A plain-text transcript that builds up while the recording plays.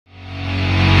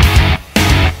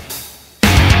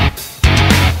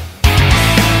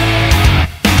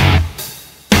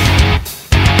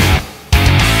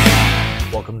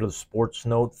the sports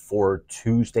note for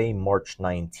Tuesday, March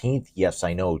 19th. Yes,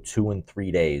 I know, 2 and 3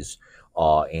 days.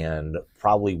 And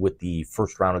probably with the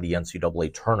first round of the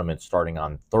NCAA tournament starting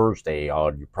on Thursday,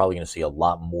 you're probably going to see a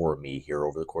lot more of me here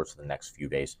over the course of the next few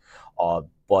days.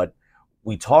 But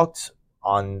we talked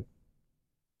on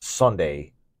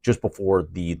Sunday, just before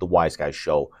the Wise Guys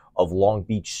show, of Long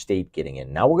Beach State getting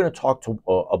in. Now we're going to talk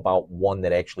about one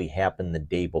that actually happened the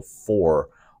day before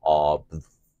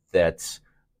that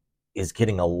is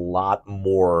getting a lot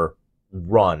more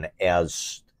run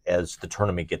as the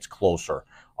tournament gets closer.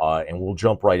 And we'll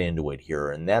jump right into it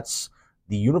here. And that's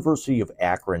the University of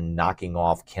Akron knocking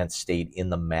off Kent State in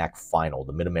the MAC final,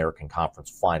 the Mid-American Conference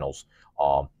Finals.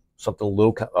 Something a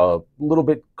little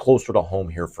bit closer to home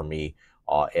here for me,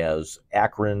 as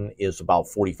Akron is about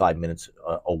 45 minutes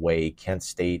away. Kent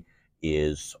State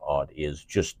is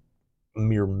just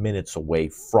mere minutes away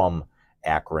from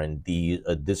Akron.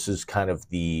 This is kind of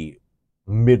the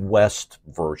Midwest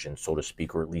version, so to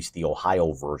speak, or at least the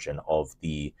Ohio version of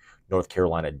the North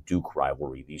Carolina-Duke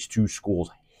rivalry. These two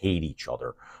schools hate each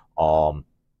other.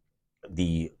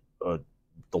 The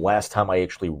last time I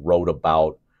actually wrote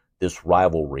about this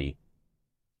rivalry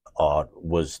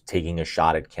was taking a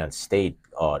shot at Kent State.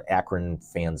 Akron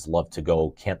fans love to go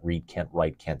Kent read, Kent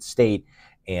write, Kent State,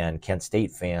 and Kent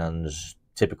State fans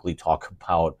typically talk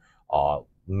about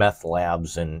meth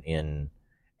labs in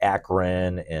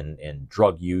Akron and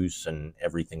drug use and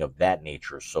everything of that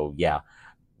nature. So yeah,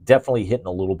 definitely hitting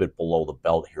a little bit below the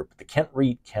belt here. But the Kent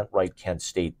read, Kent write, Kent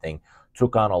State thing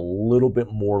took on a little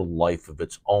bit more life of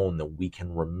its own than we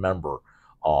can remember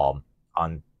on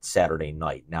Saturday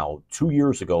night. Now, 2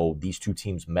 years ago, these two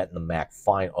teams met in the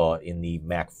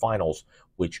MAC finals,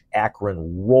 which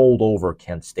Akron rolled over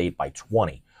Kent State by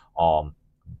 20.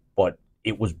 But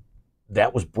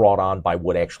that was brought on by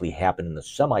what actually happened in the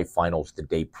semifinals the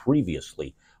day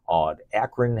previously.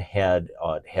 Akron had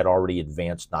already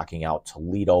advanced, knocking out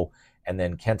Toledo, and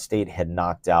then Kent State had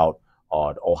knocked out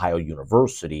Ohio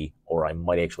University, or I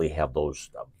might actually have those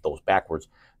backwards.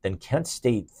 Then Kent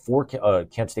State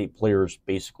players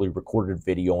basically recorded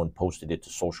video and posted it to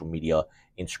social media,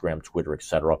 Instagram, Twitter,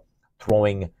 etc.,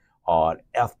 throwing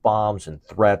F-bombs and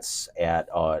threats at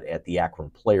the Akron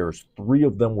players. 3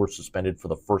 of them were suspended for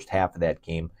the first half of that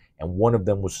game, and 1 of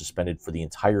them was suspended for the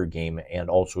entire game and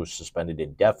also suspended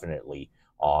indefinitely,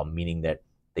 meaning that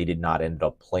they did not end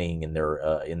up playing in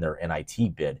their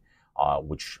NIT bid,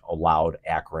 which allowed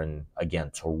Akron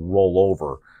again to roll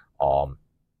over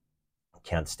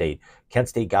Kent State. Kent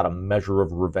State got a measure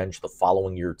of revenge the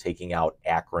following year, taking out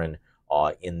Akron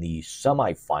in the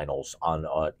semifinals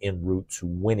en route to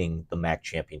winning the MAC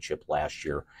championship last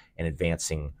year and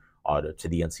advancing to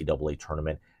the NCAA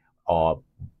tournament.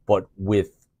 But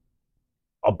with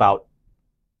about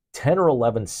 10 or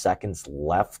 11 seconds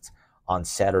left on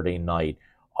Saturday night,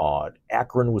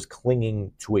 Akron was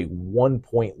clinging to a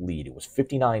 1-point lead. It was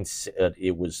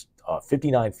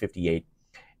 59-58,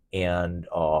 and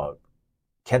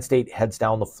Kent State heads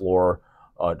down the floor.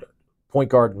 Point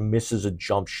guard misses a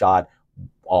jump shot,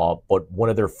 but one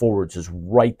of their forwards is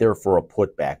right there for a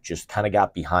putback, just kind of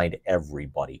got behind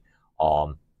everybody.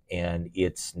 And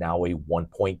it's now a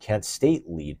 1-point Kent State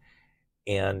lead.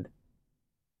 And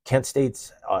Kent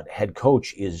State's head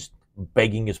coach is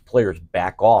begging his players,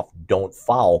 back off, don't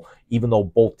foul, even though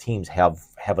both teams have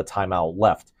a timeout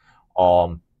left.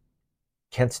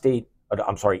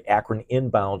 Akron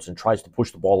inbounds and tries to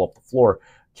push the ball up the floor.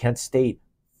 Kent State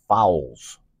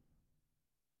fouls,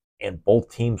 and both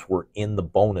teams were in the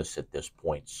bonus at this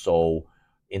point. So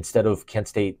instead of Kent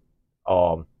State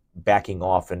backing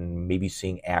off and maybe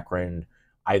seeing Akron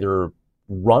either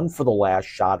run for the last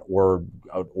shot or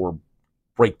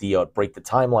break the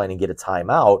timeline and get a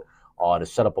timeout to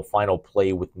set up a final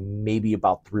play with maybe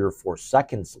about 3 or 4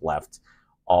 seconds left,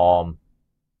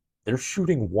 they're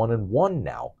shooting 1-1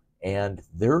 now, and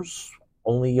there's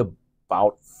only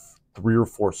about 3 or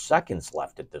 4 seconds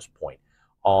left at this point.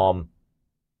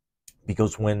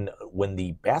 Because when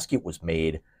the basket was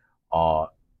made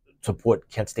to put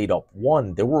Kent State up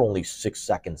 1, there were only 6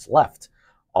 seconds left.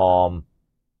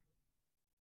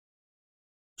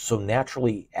 So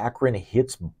naturally, Akron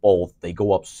hits both. They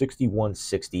go up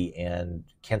 61-60, and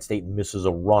Kent State misses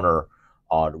a runner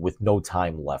with no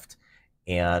time left.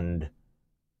 And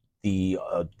the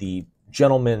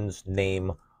gentleman's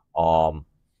name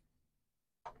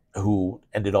who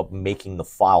ended up making the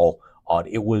foul,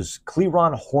 it was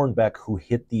Cleron Hornbeck who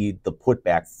hit the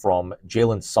putback from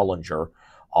Jalen Sullinger,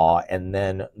 and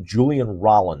then Julian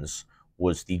Rollins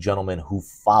was the gentleman who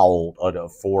fouled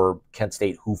for Kent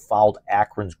State, who fouled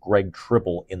Akron's Greg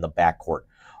Tribble in the backcourt.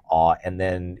 And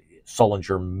then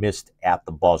Sullinger missed at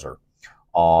the buzzer.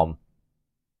 Um,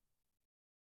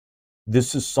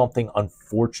 this is something,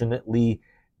 unfortunately,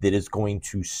 that is going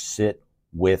to sit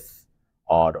with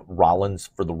Rollins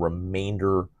for the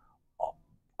remainder, uh,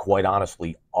 quite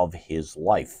honestly, of his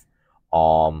life.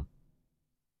 Um,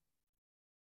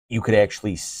 you could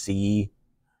actually see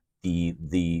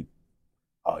the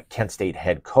Kent State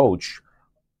head coach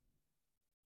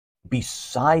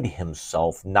beside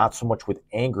himself, not so much with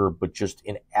anger, but just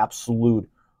in absolute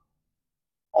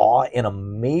awe and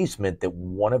amazement that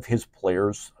one of his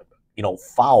players,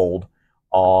 fouled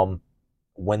um,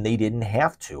 when they didn't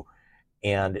have to.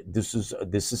 And this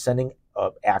is sending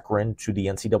Akron to the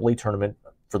NCAA tournament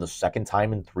for the second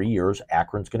time in 3 years.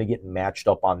 Akron's going to get matched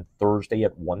up on Thursday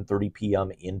at 1:30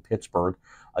 p.m. in Pittsburgh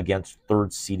against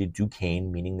third-seeded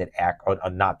Duquesne, meaning that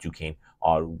not Duquesne.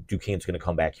 Duquesne's going to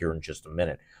come back here in just a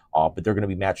minute, but they're going to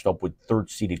be matched up with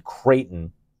third-seeded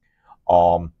Creighton.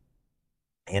 Um,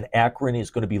 and Akron is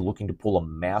going to be looking to pull a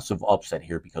massive upset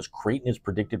here because Creighton is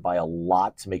predicted by a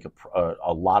lot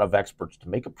of experts to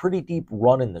make a pretty deep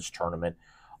run in this tournament,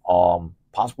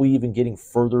 possibly even getting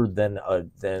further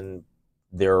than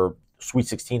their Sweet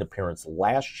 16 appearance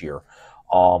last year.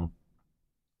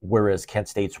 Whereas Kent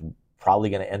State's probably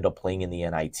going to end up playing in the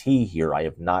NIT here. I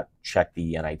have not checked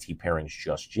the NIT pairings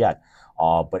just yet.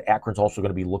 But Akron's also going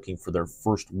to be looking for their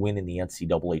first win in the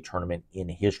NCAA tournament in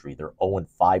history. They're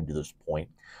 0-5 to this point.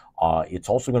 It's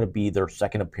also going to be their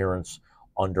second appearance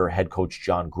under head coach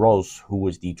John Gross, who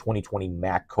was the 2020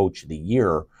 MAC Coach of the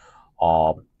Year.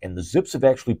 And the Zips have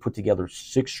actually put together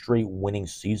 6 straight winning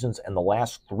seasons, and the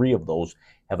last 3 of those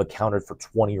have accounted for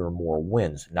 20 or more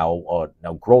wins. Now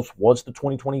Gross was the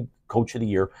 2020 Coach of the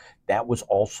Year. That was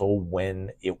also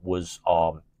when it was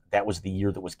that was the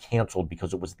year that was canceled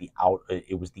because it was the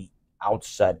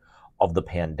outset of the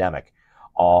pandemic.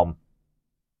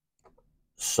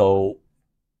 So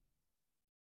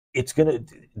it's gonna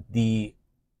the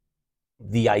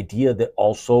idea that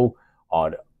also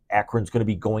Akron's going to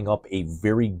be going up a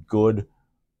very good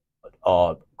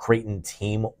Creighton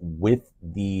team with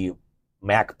the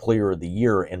MAC Player of the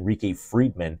Year, Enrique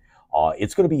Friedman.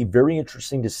 It's going to be very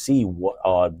interesting to see what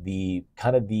the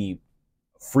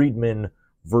Friedman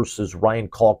versus Ryan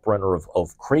Kalkbrenner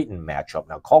of Creighton matchup.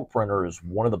 Now, Kalkbrenner is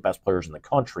one of the best players in the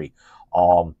country.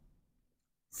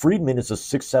 Friedman is a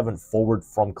 6'7" forward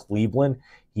from Cleveland.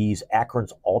 He's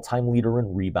Akron's all-time leader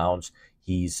in rebounds.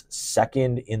 He's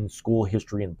second in school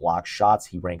history in block shots.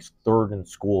 He ranks third in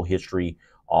school history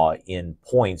in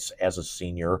points as a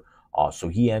senior. So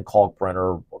he and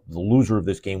Kalkbrenner, the loser of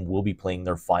this game, will be playing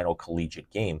their final collegiate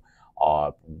game.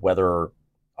 Whether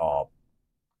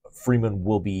Freeman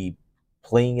will be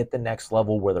playing at the next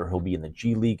level, whether he'll be in the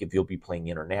G League, if he'll be playing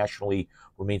internationally,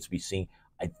 remains to be seen.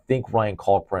 I think Ryan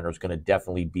Kalkbrenner is going to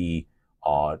definitely be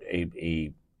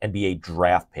a NBA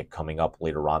draft pick coming up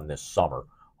later on this summer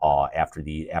after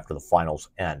the finals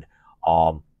end.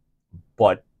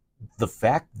 But the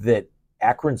fact that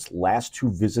Akron's last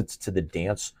 2 visits to the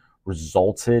dance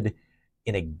resulted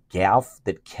in a gaffe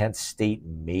that Kent State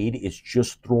made is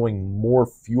just throwing more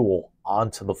fuel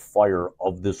onto the fire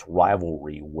of this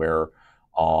rivalry where,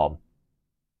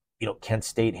 Kent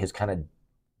State has kind of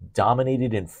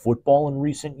dominated in football in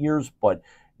recent years, but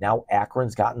now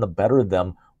Akron's gotten the better of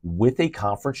them with a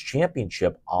conference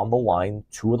championship on the line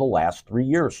 2 of the last 3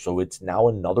 years. So it's now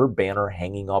another banner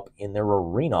hanging up in their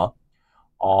arena.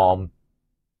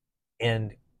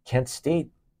 And Kent State,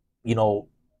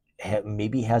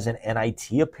 maybe has an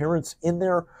NIT appearance in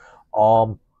there.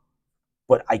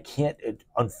 But I can't,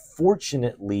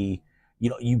 unfortunately,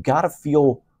 you got to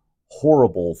feel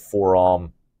horrible for,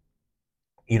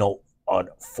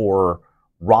 for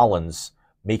Rollins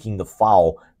making the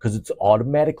foul because it's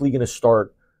automatically going to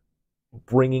start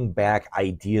bringing back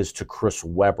ideas to Chris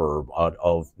Webber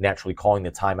of naturally calling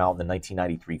the timeout in the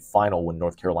 1993 final when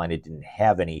North Carolina didn't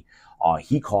have any.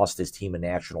 He cost his team a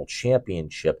national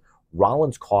championship.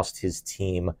 Rollins cost his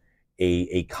team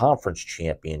a conference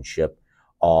championship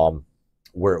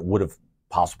where it would have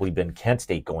possibly been Kent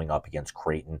State going up against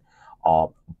Creighton.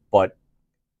 But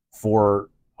for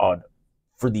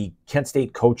the Kent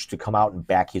State coach to come out and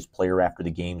back his player after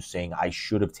the game saying, I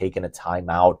should have taken a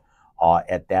timeout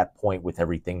at that point with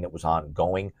everything that was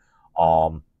ongoing.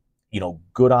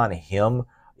 Good on him.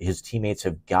 His teammates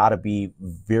have got to be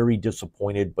very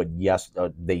disappointed, but yes,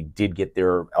 they did get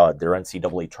their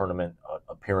NCAA tournament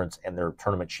appearance and their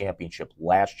tournament championship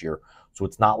last year. So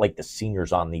it's not like the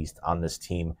seniors on this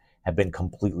team have been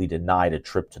completely denied a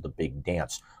trip to the big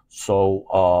dance.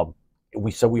 So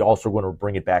we said we also want to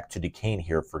bring it back to Duquesne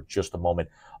here for just a moment.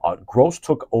 Gross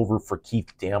took over for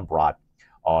Keith Dambrot,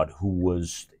 who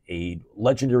was a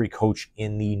legendary coach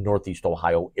in the Northeast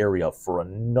Ohio area for a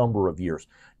number of years.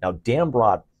 Now,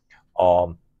 Dambrot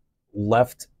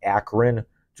left Akron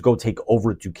to go take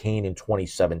over Duquesne in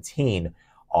 2017.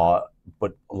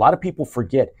 But a lot of people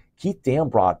forget Keith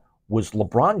Dambrot was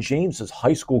LeBron James's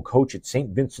high school coach at St.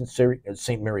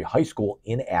 St. Mary High School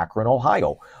in Akron,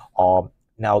 Ohio.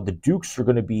 Now, the Dukes are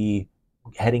going to be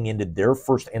heading into their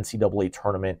first NCAA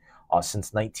tournament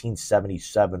since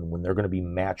 1977, when they're going to be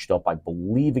matched up, I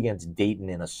believe, against Dayton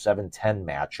in a 7-10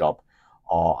 matchup.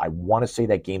 I want to say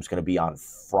that game's going to be on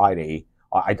Friday.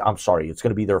 I'm sorry, it's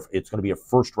going to be a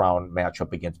first round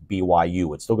matchup against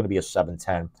BYU. It's still going to be a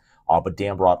 7-10, but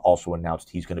Dambrot also announced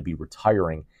he's going to be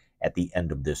retiring at the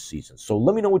end of this season. So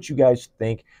let me know what you guys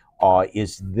think.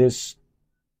 Is this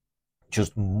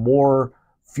just more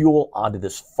fuel onto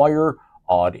this fire?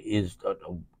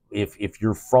 If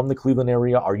you're from the Cleveland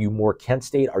area, are you more Kent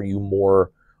State? Are you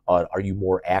more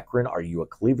Akron? Are you a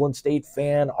Cleveland State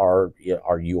fan? Are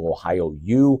you Ohio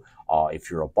U?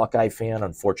 If you're a Buckeye fan,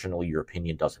 unfortunately, your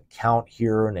opinion doesn't count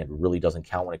here, and it really doesn't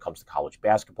count when it comes to college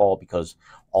basketball, because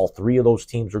all three of those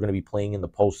teams are going to be playing in the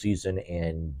postseason,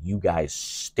 and you guys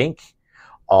stink.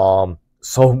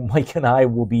 So Mike and I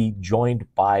will be joined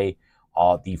by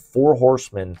the Four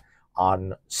Horsemen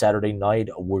on Saturday night.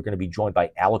 We're going to be joined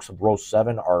by Alex of Row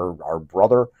 7, our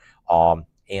brother,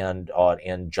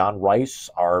 and John Rice,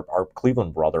 our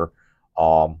Cleveland brother.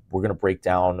 We're going to break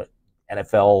down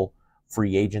NFL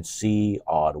free agency.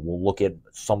 We'll look at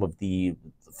some of the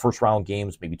first round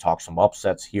games, maybe talk some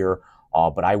upsets here.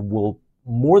 But I will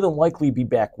more than likely be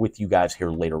back with you guys here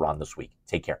later on this week.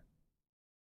 Take care.